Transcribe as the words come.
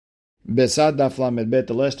Besad Daf Lamed Bet.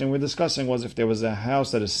 The last thing we're discussing was if there was a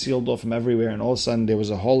house that is sealed off from everywhere and all of a sudden there was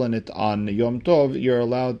a hole in it on Yom Tov, you're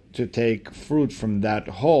allowed to take fruit from that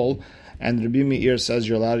hole. And Rabbi Meir says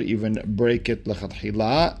you're allowed to even break it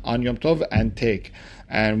lechatchila on Yom Tov and take.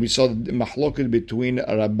 And we saw the mahloket between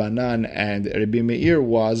Rabbanan and Rabbi Meir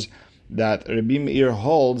was that Rabbi Meir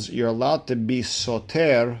holds you're allowed to be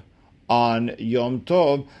soter on Yom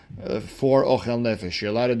Tov for Ochel Nefesh.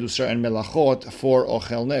 You're allowed to do certain melachot for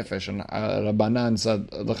Ochel Nefesh. And Rabbanan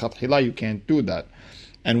said, L'chatchila, you can't do that.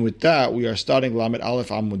 And with that, we are starting Lamed Aleph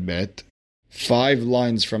Amud Bet, 5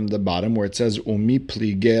 lines from the bottom, where it says, Umi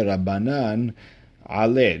plige Rabbanan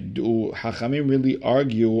ale. Do Hachamim really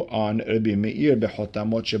argue on Rabbi Meir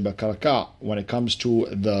bechotamot shebakarka when it comes to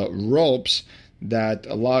the ropes that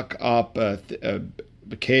lock up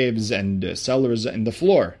caves and cellars in the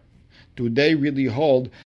floor? Do they really hold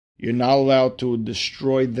you're not allowed to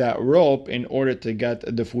destroy that rope in order to get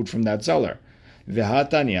the food from that cellar?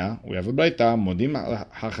 V'hatanya, we have a braita, modim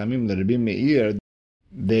hachamim l'Rabbi Meir,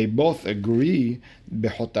 they both agree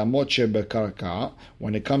bechotamot shebekarka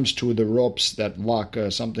when it comes to the ropes that lock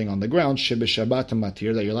something on the ground, shebeshabat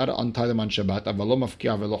matir, that you're allowed to untie them on Shabbat, avalo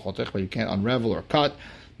mafkia velo chotech, but you can't unravel or cut.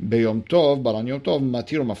 Beyom Tov, but on Yom Tov,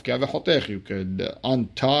 matir mafkia vechotech, you could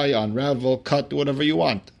untie, unravel, cut, whatever you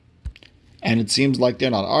want. And it seems like they're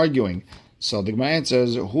not arguing. So the Gemara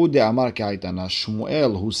answers, Hu de Amar Kaitana,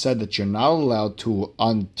 Shmuel, who said that you're not allowed to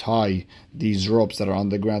untie these ropes that are on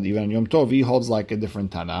the ground even on Yom Tov, he holds like a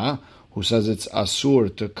different Tana, who says it's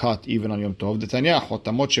asur to cut even on Yom Tov. The Tanya,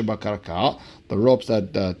 Chotamot shebakarka, the ropes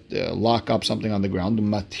that lock up something on the ground.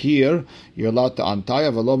 Matir, you're allowed to untie,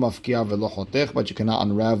 velo mafkia velo chotech, but you cannot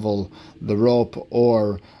unravel the rope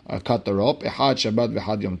or cut the rope. Ehad Shabbat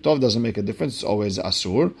v'had Yom Tov, doesn't make a difference, it's always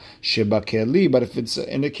asur. Shebakeli, but if it's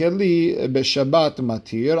in a keli, b'Shabbat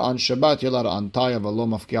matir, on Shabbat you're allowed to untie, velo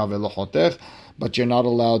mafkia velo chotech, but you're not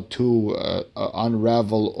allowed to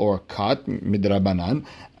unravel or cut, midrabanan.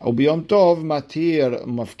 Ubiyom Tov matir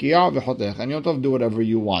mafkia v'chotech, and Yom Tov do whatever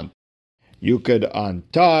you want. You could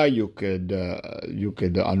untie, you could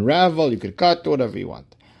unravel, you could cut, whatever you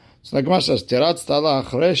want. So the Gemara says, Teratz tala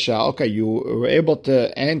achresha. Okay, you were able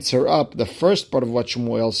to answer up the first part of what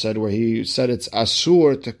Shmuel said, where he said it's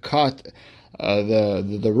asur to cut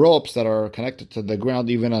the ropes that are connected to the ground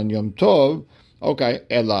even on Yom Tov. Okay,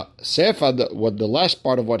 Ella Sefad, what the last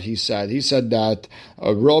part of what he said that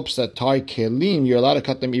ropes that tie kelim, you're allowed to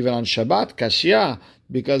cut them even on Shabbat, Kashya,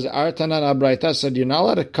 because Artanan Abraita said you're not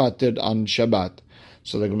allowed to cut it on Shabbat.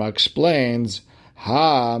 So the Gemara explains,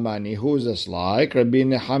 Mani, who's this like? Rabbi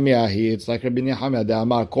Nehemiah, it's like Rabbi Nehemiah, the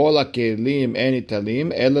Amar, Kola kelim eni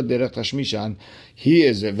talim, Ella derech tashmishan. He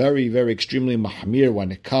is a very, very extremely mahmir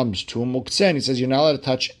when it comes to muktzeh. He says you're not allowed to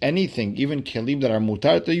touch anything, even kelim that are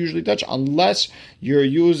mutar to usually touch, unless you're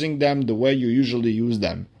using them the way you usually use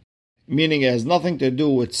them. Meaning it has nothing to do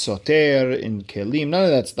with soter in kelim, none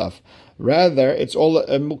of that stuff. Rather, it's all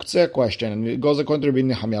a muktzeh question, and it goes according to Rabbi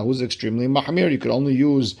Nehemiah, who's extremely mahmir. You could only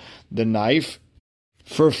use the knife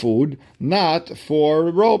for food, not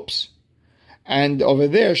for ropes. And over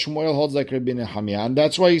there, Shmuel holds like Rabbi Nehemiah, and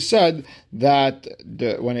that's why he said that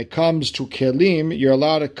when it comes to kelim, you're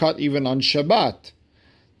allowed to cut even on Shabbat.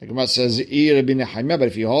 The Gemara says, Rabbi Nehemiah, but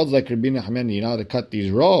if he holds like Rabbi Nehemiah, you're not allowed to cut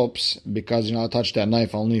these ropes because you're not allowed to touch that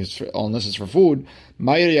knife unless it's for food.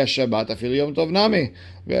 Ma'ir Shabbat, afil Yom Tov nami.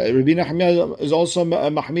 Rabbi Nehemiah is also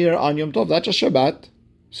mahmir on Yom Tov. That's a Shabbat.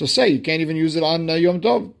 So say you can't even use it on Yom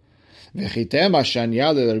Tov. If you want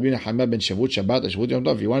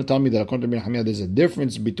to tell me that according to Rabbi Nehemiah there's a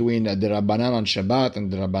difference between the Rabbanan on Shabbat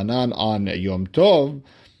and the Rabbanan on Yom Tov,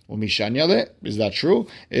 is that true?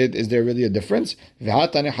 Is there really a difference? We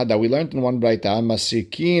learned in one braita,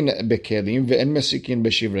 masikin bekelim ve'en masikin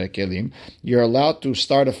b'shivrei kelim. You're allowed to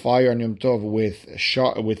start a fire on Yom Tov with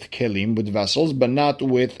kelim, with vessels, but not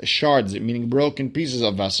with shards, meaning broken pieces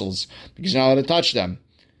of vessels, because you're not allowed to touch them.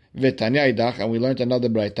 And we learned another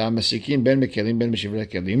braita, masikin ben mekelim ben b'shivrei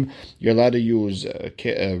kelim. You're allowed to use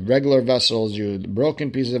regular vessels,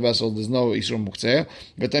 broken pieces of vessels. There's no isur muktzeh.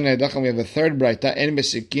 We have a third braita, en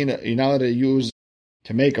masikin. You're not allowed to use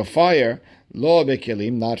to make a fire. Lo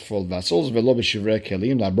bekelim, not full vessels. Velo b'shivrei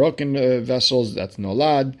kelim, not broken vessels. That's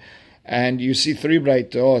nolad. And you see 3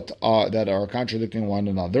 braitot that are contradicting one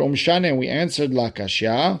another. And we answered la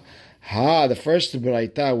kashya. The first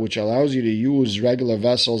braita, which allows you to use regular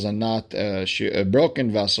vessels and not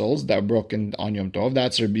broken vessels that are broken on Yom Tov,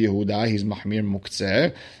 that's Rabbi Yehuda. He's Mahmir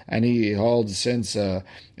Muktzeh, and he holds since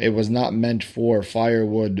it was not meant for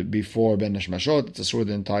firewood before Ben Hashmashot, it's a sort of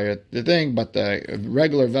the entire thing, but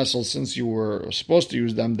regular vessels, since you were supposed to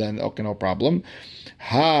use them, then okay, no problem.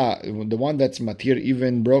 The one that's matir,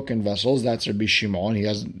 even broken vessels, that's Rabbi Shimon. He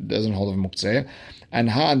doesn't hold of Muktzeh. And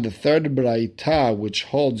the third braita, which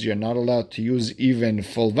holds you're not allowed to use even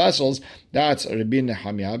full vessels, that's Rabbi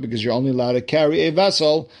Nehemiah, because you're only allowed to carry a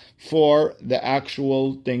vessel for the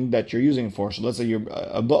actual thing that you're using for. So let's say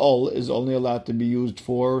a bowl is only allowed to be used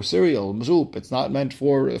for cereal, soup. It's not meant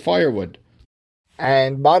for firewood.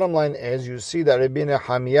 And bottom line is, you see that Rabbi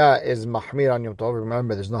Nehemiah is mahmir on Yom Tov.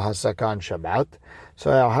 Remember, there's no hasaka on Shabbat. So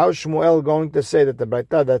now, how is Shmuel going to say that the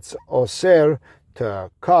braita that's oser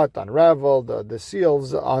to cut, unravel the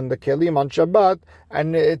seals on the kelim on Shabbat,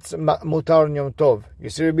 and it's mutar on Yom Tov? You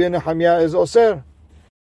see, Rabbi Nehemiah is oser.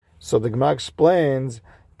 So the Gemara explains,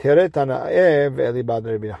 Tere Tana'ev Elibad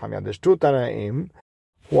Rabbi Nehemiah. There's two Tanaim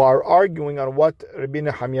who are arguing on what Rabbi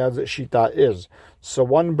Nehemiah's shita is. So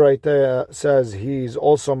one braita says he's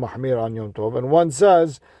also mahmir on Yom Tov, and one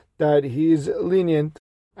says that he's lenient.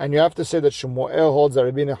 And you have to say that Shmuel holds that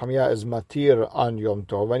Rabbi Nehemiah is matir on Yom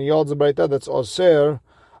Tov, and he holds a braita that's oser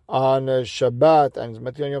on Shabbat, and is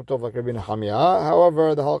matir on Yom Tov like Rabbi Nehemiah.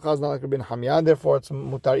 However, the halakha is not like Rabbi Nehemiah, and therefore it's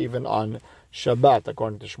mutar even on Shabbat,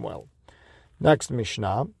 according to Shmuel. Next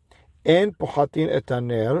Mishnah. En pochatin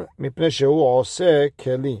etaner mipnei shehu oseh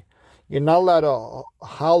keli. You're not allowed to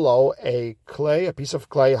hollow a piece of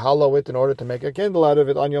clay, hollow it in order to make a candle out of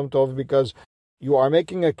it on Yom Tov, because you are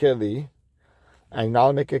making a keli, and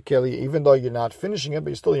now make a keli, even though you're not finishing it,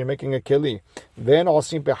 but you're making a keli. Then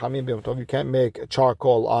osim pechamim b'Yom Tov. You can't make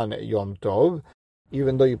charcoal on Yom Tov,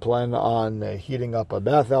 even though you plan on heating up a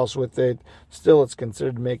bathhouse with it. Still, it's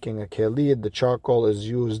considered making a keli. The charcoal is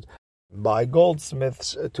used by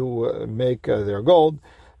goldsmiths to make their gold.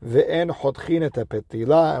 Ve'en chotchin et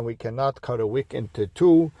petila, and we cannot cut a wick into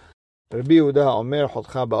two. Rabbi Yehuda omer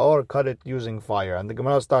chotcha ba'or, cut it using fire. And the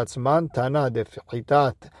Gemara starts, man tana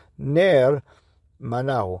defitat ner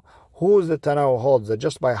manahu. Who's the tana who holds that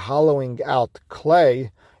just by hollowing out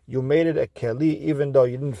clay, you made it a keli, even though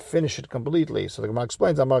you didn't finish it completely? So the Gemara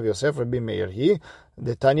explains, Amar Yosef, Rabbi Meir,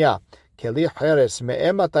 the Tanya, keli cheres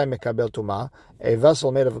me'ematay mekabel tuma, a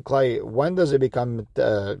vessel made of clay, when does it become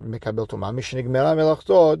mekabel tuma? Mishnigmera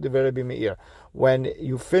melachto divrei Rabbi Meir, when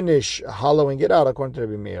you finish hollowing it out, according to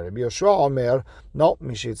Rabbi Meir. Rabbi Yoshua omer, no,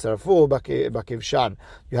 mishitzarfu bakivshan.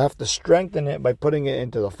 You have to strengthen it by putting it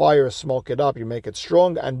into the fire, smoke it up, you make it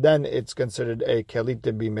strong, and then it's considered a keli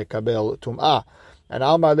to be mekabel tum'ah. And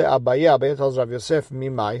Amar le Abaye tells Rav Yosef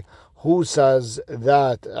Mimai, who says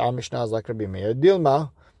that our Mishnah is like Rabbi Meir.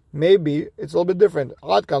 Dilma, maybe it's a little bit different.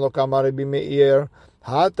 Adkan lo kamar Rabbi Meir.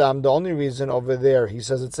 Hatam, the only reason over there he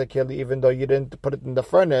says it's a keli, even though you didn't put it in the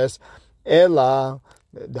furnace, Ela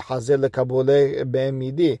the hazel kabule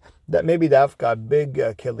be'midi, that maybe they've got big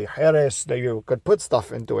keli heres that you could put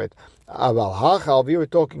stuff into it. Aval hachav, we were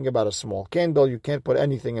talking about a small candle. You can't put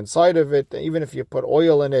anything inside of it. Even if you put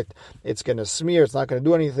oil in it, it's going to smear. It's not going to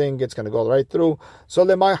do anything. It's going to go right through. So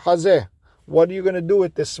lemay hazeh, what are you going to do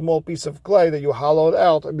with this small piece of clay that you hollowed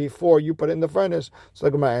out before you put it in the furnace? So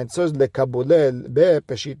the Gemara answers, lekabule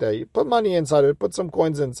be'peshita. You put money inside of it. Put some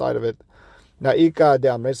coins inside of it. Now, Ika de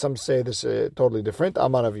Amre, some say this is totally different.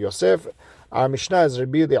 Amar of Yosef. Our Mishnah is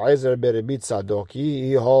Rabbi Eliezer be Rabbi Tzadok.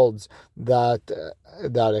 He holds that a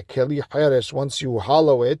keli cheres, once you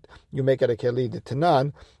hollow it, you make it a keli de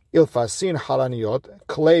Tanan. Ilfasin haraniyot,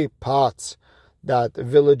 clay pots that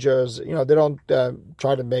villagers, they don't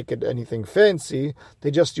try to make it anything fancy.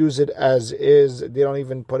 They just use it as is. They don't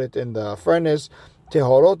even put it in the furnace.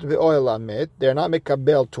 Tehorot ve'oil amet. They're not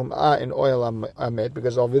mekabel tum'ah in oil amet,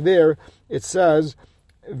 because over there it says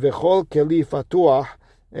v'chol keli fatuach,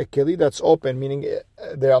 a keli that's open, meaning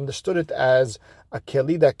they understood it as a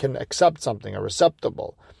keli that can accept something, a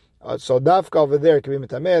receptacle. So dafka over there can be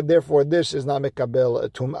metamed. Therefore, this is not mekabel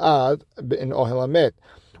tum'ah in oil amet.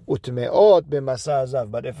 Utmeot b'masa zav.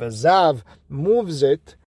 But if a zav moves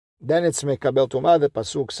it, then it's mekabel tum'ah. The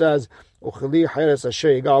pasuk says, "Uchli cheres asher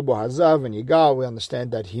yiga bo hazav," and yiga, we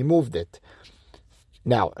understand that he moved it.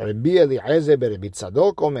 Now, Rabbi Eliezer be Rabbi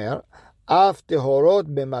Tzadok omer, af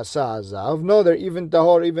tehorot b'masa hazav. No, they're even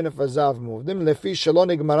tahor, even if a zav moved them. Lefi shelo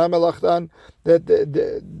nigmara melachtan, that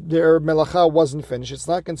their melacha wasn't finished. It's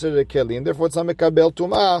not considered a keli, and therefore it's not mekabel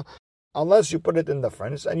tum'ah unless you put it in the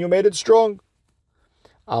furnace and you made it strong.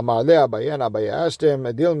 Amar le Abaye, and Abaye asked him,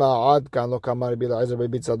 Dilma ad kan lo kamar Rabbi Eliezer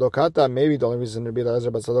Rabbi Tzadok hata. Maybe the only reason Rabbi Eliezer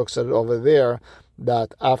Rabbi Tzadok said it over there,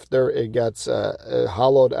 that after it gets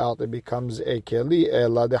hollowed out, it becomes a keli.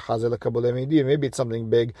 Maybe it's something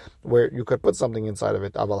big where you could put something inside of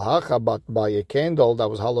it. But by a candle that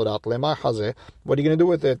was hollowed out, what are you going to do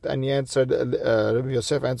with it? And he answered, Rabbi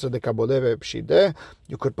Yosef answered, the kabole pshideh,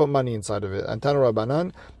 you could put money inside of it. And Tanu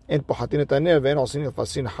Rabbanan, in pohatin et haner ve'en osin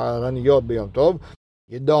ilfasin haraniyot b'yom tov.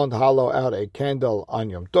 You don't hollow out a candle on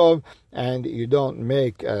Yom Tov, and you don't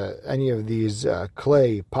make any of these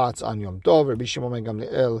clay pots on Yom Tov. Rabbi Shimon ben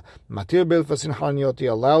Gamliel matir b'ilfasin haraniyot. He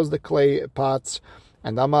allows the clay pots.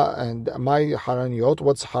 And my haraniyot,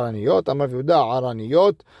 what's haraniyot? Amar Yehuda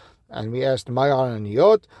haraniyot. And we asked my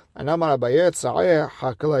haraniyot. And Amar Abayet sa'eh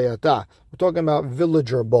haklayata. We're talking about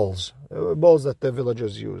villager bowls, bowls that the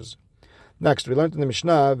villagers use. Next, we learned in the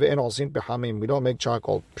Mishnah, we don't make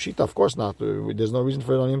charcoal. Pshita, of course not. There's no reason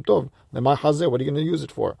for it on Yom Tov. What are you going to use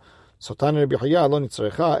it for? So,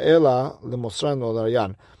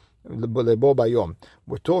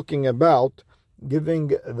 we're talking about giving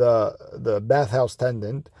the bathhouse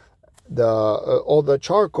attendant all the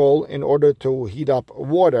charcoal in order to heat up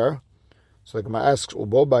water. So the Gemara asks,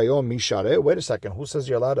 "Ubo bayom mishare." Wait a second. Who says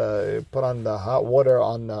you're allowed to put on the hot water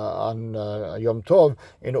on Yom Tov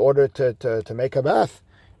in order to make a bath?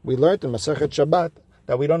 We learned in Masechet Shabbat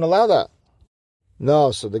that we don't allow that. No.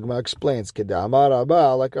 So the Gemara explains, "Kedamar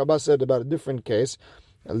Rabba," like Rabba said about a different case.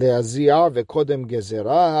 Le'aziyar vekodem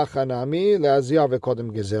gezerah hachanami le'aziyar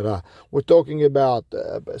vekodem gezerah. We're talking about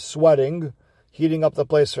sweating, heating up the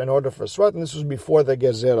place in order for sweat, and this was before the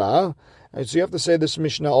gezerah. And so you have to say this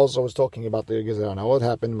Mishnah also was talking about the gezerah. Now what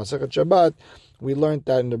happened in Masechet Shabbat? We learned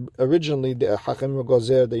that originally the Hachamim were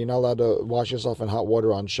gozer that you're not allowed to wash yourself in hot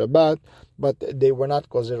water on Shabbat, but they were not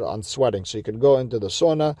gozer on sweating. So you could go into the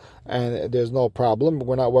sauna and there's no problem.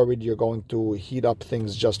 We're not worried you're going to heat up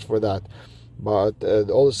things just for that. But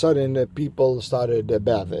all of a sudden people started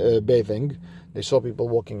bathing. They saw people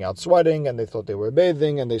walking out sweating and they thought they were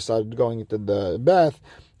bathing and they started going into the bath.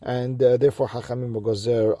 And therefore, Hachamim will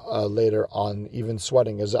gozer later on, even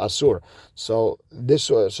sweating is asur. So this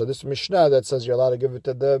Mishnah that says you're allowed to give it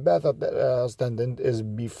to the bath attendant is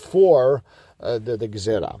before the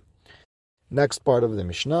gezerah. Next part of the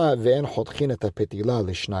Mishnah, ve'en chotchin et hapetila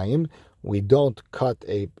lishnayim. We don't cut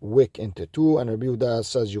a wick into two, and Rabbi Yehuda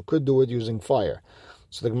says you could do it using fire.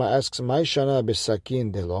 So the Gemara asks, "Mai shana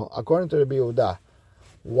b'sakin delo?" According to Rabbi Yehuda,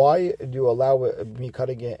 why do you allow me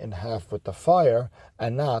cutting it in half with the fire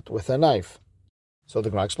and not with a knife? So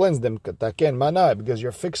the Gemara explains them because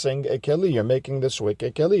you're fixing a keli, you're making this wick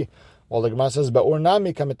a keli. Well, the Gemara says,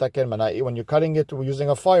 when you're cutting it using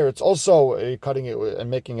a fire, it's also cutting it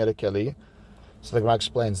and making it a keli. So the Gemara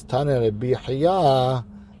explains, Tana Rabbi Hiya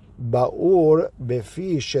ba'ur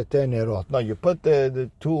befi shete nerot. No, you put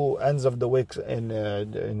the two ends of the wicks in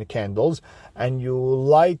the candles, and you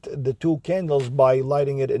light the two candles by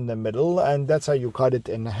lighting it in the middle, and that's how you cut it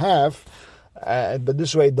in half. But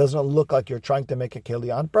this way, it doesn't look like you're trying to make a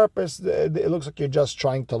keli on purpose. It looks like you're just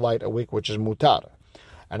trying to light a wick, which is mutar.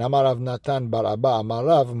 And Amarav Natan bar Abba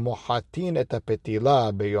Amarav mohatin et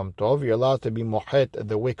petila beyom tov. You're allowed to be mohet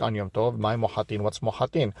the wick on Yom Tov. My mohatin. What's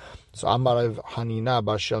mohatin? So Amarav Hanina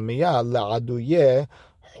bar Shelmiya la'aduye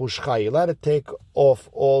hushcha. You're allowed to take off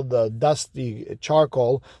all the dusty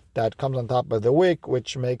charcoal that comes on top of the wick,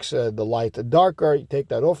 which makes the light darker. You take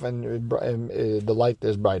that off, and the light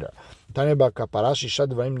is brighter. We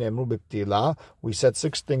said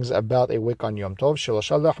 6 things about a wick on Yom Tov.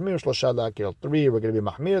 3, we're going to be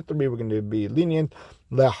mahmir. 3, we're going to be lenient.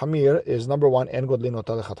 Lahmir is number 1. You're not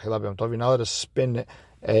allowed to spin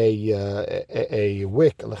a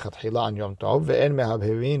wick lechatchila on Yom Tov,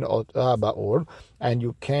 and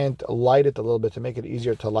you can't light it a little bit to make it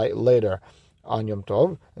easier to light later on Yom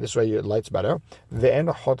Tov. This way it lights better. And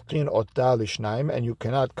you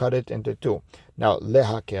cannot cut it into 2. Now,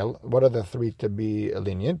 lehakel, what are the 3 to be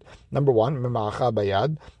lenient? Number 1,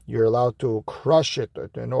 bayad, you're allowed to crush it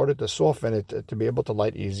in order to soften it to be able to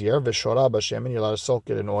light easier. V'shora b'shemen, you're allowed to soak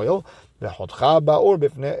it in oil.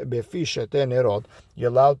 You're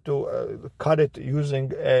allowed to cut it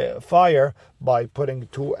using fire by putting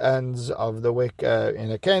 2 ends of the wick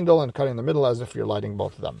in a candle and cutting the middle as if you're lighting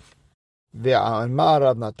both of them. And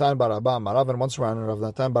once we're on Rav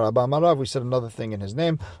Natan bar Abba Marav, we said another thing in his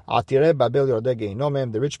name.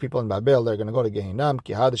 The rich people in Babel, they're going to go to Gehinam.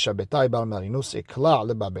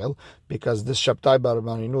 Because this Shabtai bar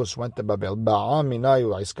Marinus went to Babel.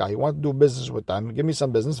 He wanted to do business with them. Give me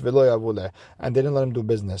some business. And they didn't let him do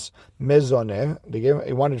business. He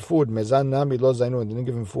wanted food. They didn't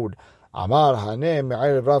give him food. Amar Hane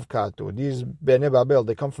me'erev Rav Katu. These Bnei Babel,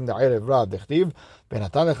 they come from the Erev Rav. Dechtiv,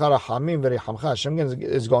 Benatan lecha rachamim v'richamcha. Hashem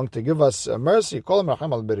is going to give us mercy. Kol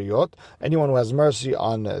merachim al beriyot. Anyone who has mercy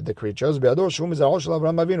on the creatures. Be'ador shum zerah shel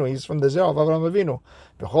Avraham Avinu. He's from the zerah of Avraham Avinu.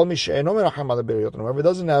 B'chol mi she'eno merachim al beriyot. And whoever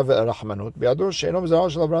doesn't have rachmanut, be'ador she'eno zerah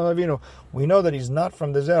shel Avraham Avinu. We know that he's not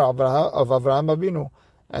from the zerah of Avraham Avinu.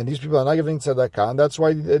 And these people are not giving tzedakah, and that's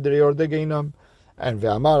why they're ordegeinam. And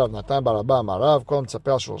ve'amar Rav Natan bar Abba Amarav kol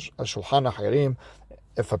mitzapeh al shulchan hachirim.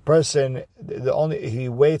 If a person he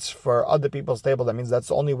waits for other people's table, that means that's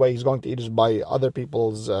the only way he's going to eat is by other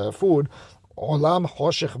people's food. Olam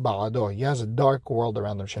choshech ba'ado. He has a dark world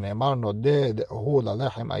around him. Shene'emar noded hu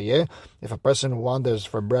lalechem ayeh. If a person wanders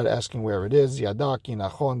for bread, asking where it is, yada ki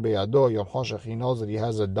nachon beyado yom choshech. He knows that he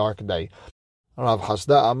has a dark day. Rav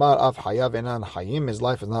Hasda Amar Af Hayav Enan Hayim. His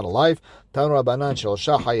life is not alive. Tan Rabbanan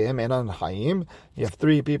Shelosha Hayim Enan Hayim. You have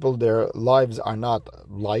three people, their lives are not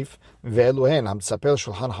life. Ve'eluhen Hamtsapel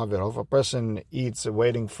Shulchan Haverov. A person eats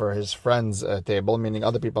waiting for his friend's table, meaning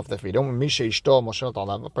other people have to feed him. Mishe Ishto Moshelet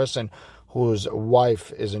Alav. A person whose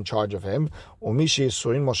wife is in charge of him. Umishi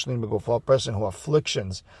Surin Moshelin Begufo. A person who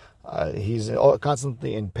afflictions. He's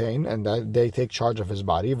constantly in pain, and they take charge of his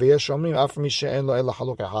body. A person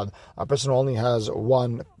who only has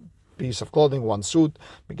one piece of clothing, one suit,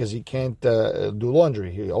 because he can't do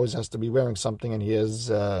laundry. He always has to be wearing something, and he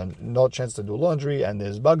has no chance to do laundry, and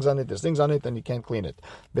there's bugs on it, there's things on it, and he can't clean it.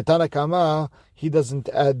 Betana Kama, he doesn't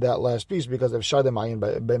add that last piece because of Shadem Ayin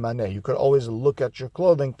Bemaneh. You could always look at your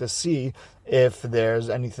clothing to see if there's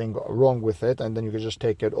anything wrong with it, and then you could just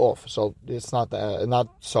take it off. So it's not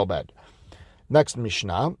so bad. Next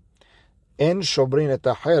Mishnah. In shobrin et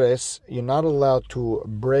hacheres, you're not allowed to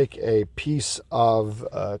break a piece of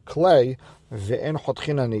clay, ve'en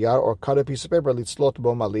chotchin niyar, or cut a piece of paper, litzlot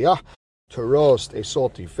bo maliyah, to roast a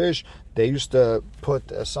salty fish. They used to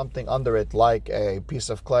put something under it, like a piece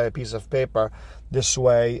of clay, a piece of paper. This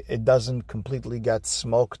way, it doesn't completely get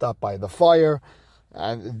smoked up by the fire.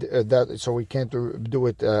 And so we can't do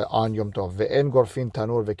it on Yom Tov. Ve'en gorfin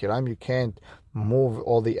tanur ve'kiram. You can't move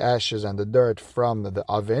all the ashes and the dirt from the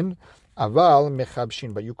oven. Aval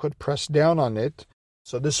mechabshin, but you could press down on it,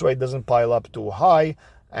 so this way it doesn't pile up too high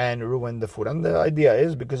and ruin the food. And the idea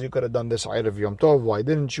is, because you could have done this Erev Yom Tov, why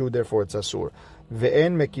didn't you? Therefore it's asur.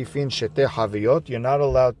 Ve'en mekifin shete haviyot. You're not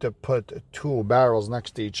allowed to put two barrels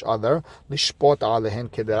next to each other. Lishpot alehen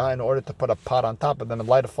kedera, in order to put a pot on top and then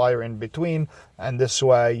light a fire in between. And this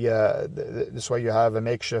way you have a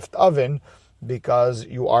makeshift oven, because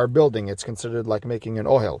you are building. It's considered like making an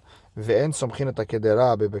ohel. And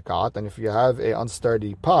if you have an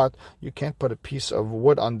unsteady pot, you can't put a piece of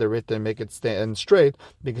wood under it and make it stand straight,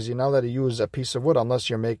 because you're not allowed to use a piece of wood unless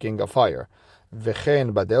you're making a fire.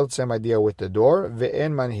 V'chein badel, same idea with the door.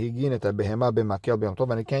 Ve'en manhigin et behema b'makel b'yom tov,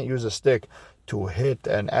 and you can't use a stick to hit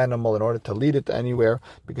an animal in order to lead it anywhere,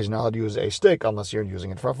 because you're not allowed to use a stick unless you're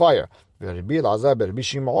using it for a fire. Rabbi Elazar ben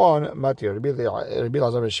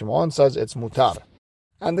Shimon says it's mutar.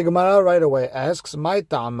 And the Gemara right away asks, "My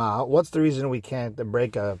ta'ama, what's the reason we can't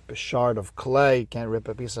break a shard of clay, can't rip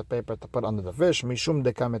a piece of paper to put under the fish? Mishum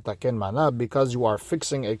dekametaken mana, because you are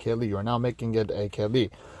fixing a keli, you are now making it a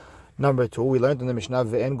keli." Number 2, we learned in the Mishnah,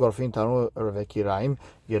 Ve'en gorfin tanur vekiraim.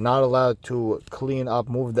 You're not allowed to clean up,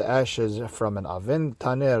 move the ashes from an oven.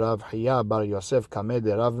 Taneh Rav Hiya bar Yosef kamed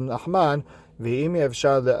Rav Nachman. If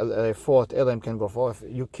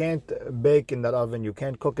you can't bake in that oven, you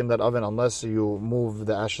can't cook in that oven unless you move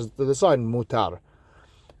the ashes to the side, mutar.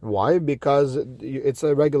 Why? Because it's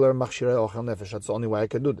a regular machshirei ochel nefesh. That's the only way I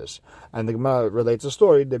could do this. And the Gemara relates a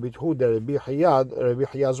story. Rabbi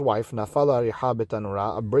Hiya's wife, nafala riha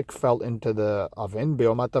betanura, a brick fell into the oven,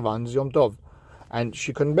 be'omat tavan yom tov, and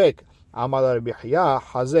she couldn't bake. Amar Rabbi Hiya,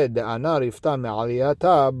 hazeh de'ana rifta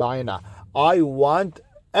me'aliyata ba'ina. I want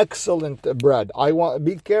excellent bread.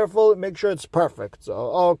 Be careful, make sure it's perfect. So,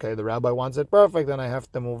 okay, the rabbi wants it perfect, then I have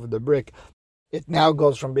to move the brick. It now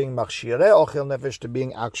goes from being machshirei ochel nefesh to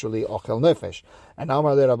being actually ochel nefesh. And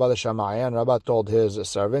Amar le Rabba Shammai, and Rabba told his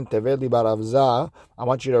servant, Teveli bar Avza, I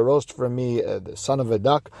want you to roast for me the son of a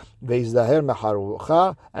duck, veizdaher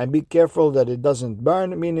mecharucha, and be careful that it doesn't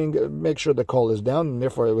burn, meaning make sure the coal is down, and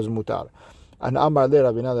therefore it was mutar. And Amar le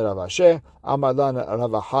Rabina le Ravashe, Amar lan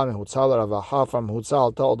Ravaha mehutzal, Ravaha from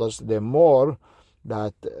Hutzal told us the more,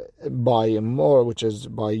 that by more, which is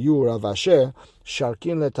by you, Ravashe,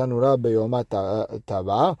 Sharkin letanura beyomat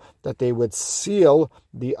tava, that they would seal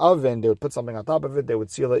the oven, they would put something on top of it, they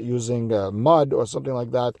would seal it using mud or something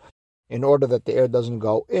like that, in order that the air doesn't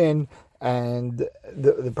go in. And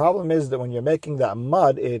the problem is that when you're making that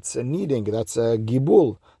mud, it's kneading, that's a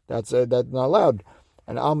gibul, that's not allowed.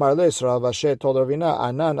 And Amar Les, Rav Asher told Ravina,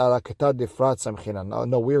 Anan ala ketad difrat samchina.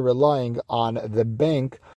 No, we're relying on the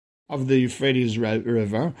bank of the Euphrates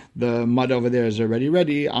River. The mud over there is already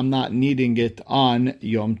ready. I'm not needing it on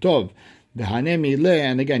Yom Tov. The Hanemi Le,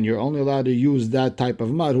 and again, you're only allowed to use that type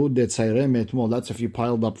of mud. Who did Sayrem Etmol? That's if you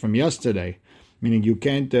piled up from yesterday. Meaning you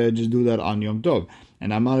can't just do that on Yom Tov.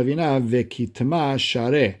 And Amar Ravina vekitma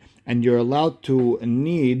share. And you're allowed to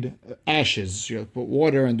need ashes. You have to put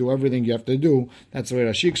water and do everything you have to do. That's the way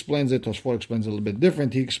Rashi explains it. Tosfot explains it a little bit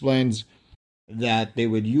different. He explains that they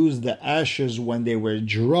would use the ashes when they were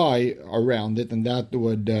dry around it, and that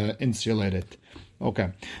would insulate it.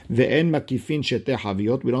 Okay. Ve'en makifin sheteh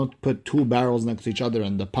haviyot. We don't put two barrels next to each other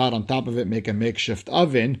and the pot on top of it, make a makeshift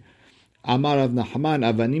oven. Amar Rav Nachman,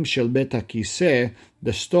 avanim shel bet hakiseh,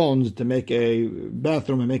 the stones to make a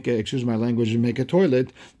bathroom and make a, excuse my language, and make a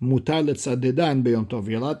toilet, mutar letzadedan beyom tov.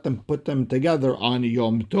 You let them put them together on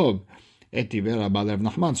Yom Tov. Eti Rabba Rav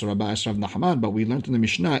Nachman, so Rabba asked Rav Nachman, but we learned in the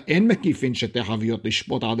Mishnah, en mekifin sheteh haviyot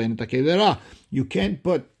lishpot alein et hakedera. You can't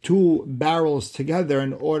put two barrels together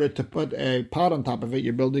in order to put a pot on top of it.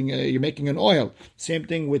 You're making an oil. Same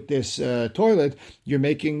thing with this toilet. You're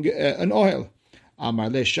making an oil. Amar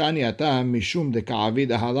le shani ata mishum de ka'avid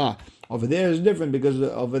ahala. Over there is different because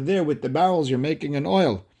over there with the barrels you're making an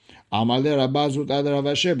oil. Amar le Rabba Zut Rav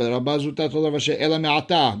Asher, but Rabba Zut told Rav Asher, ela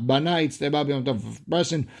me'ata bana itzteba b'yom tov. If a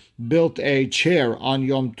person built a chair on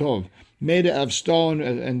Yom Tov, made it of stone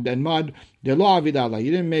and mud, de lo avid ahala.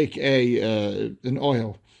 You didn't make an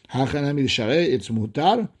oil. Hachanami l'shareh, it's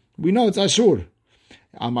mutar. We know it's asur.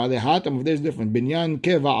 Amar le hatam, over there is different. Binyan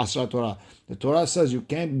keva asra Torah. The Torah says you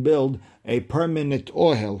can't build a permanent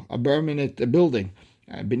oil, a permanent building.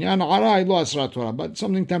 Binyan arai lo asra Torah, but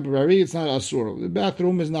something temporary, it's not asur. The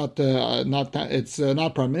bathroom is not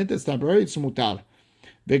permanent, it's temporary, it's mutar.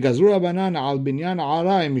 Vegazura banan al binyan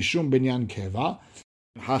arai mishum binyan keva.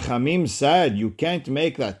 Hachamim said you can't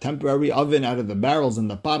make that temporary oven out of the barrels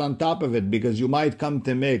and the pot on top of it because you might come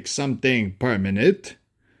to make something permanent.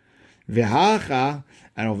 V'hacha,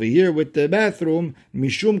 and over here with the bathroom,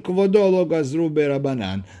 mishum kvodo lo gazru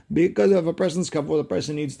berabanan. Because of a person's kavod, the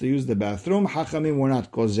person needs to use the bathroom. Hachamim were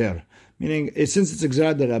not kozer, meaning since it's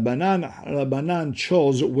gzera de Rabbanan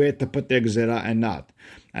chose where to put the gzera and not.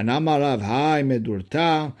 And amarav hai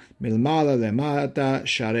medurta milmala lemata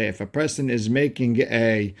share. If a person is making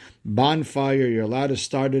a bonfire, you're allowed to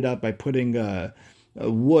start it out by putting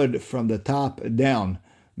wood from the top down.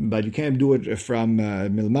 But you can't do it from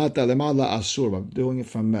milmata lemala asur. But doing it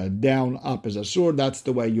from down up is asur. That's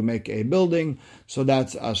the way you make a building, so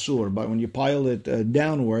that's asur. But when you pile it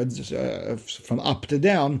downwards, from up to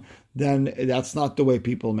down, then that's not the way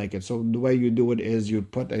people make it. So the way you do it is you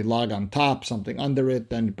put a log on top, something under it,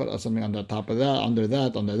 then you put something on the top of that, under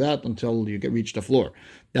that, until you reach the floor.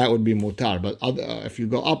 That would be mutar. But if you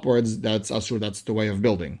go upwards, that's asur. That's the way of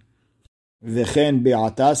building. V'chen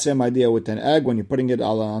bi'ata, same idea with an egg. When you're putting it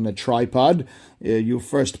on a tripod, you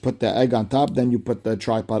first put the egg on top, then you put the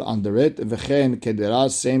tripod under it. V'chen kedera,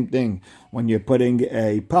 same thing. When you're putting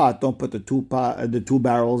a pot, don't put the two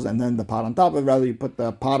barrels and then the pot on top. Rather, you put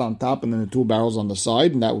the pot on top and then the two barrels on the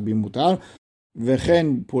side, and that would be mutar.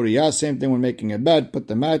 V'chen puriya, same thing when making a bed. Put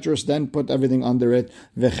the mattress, then put everything under it.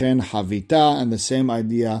 V'chen havita, and the same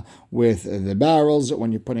idea with the barrels.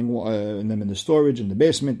 When you're putting them in the storage, in the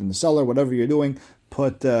basement, in the cellar, whatever you're doing,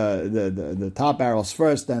 put the top barrels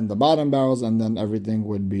first, then the bottom barrels, and then everything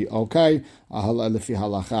would be okay. And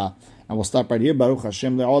we'll stop right here. Baruch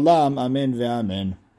Hashem le'olam. Amen ve'amen.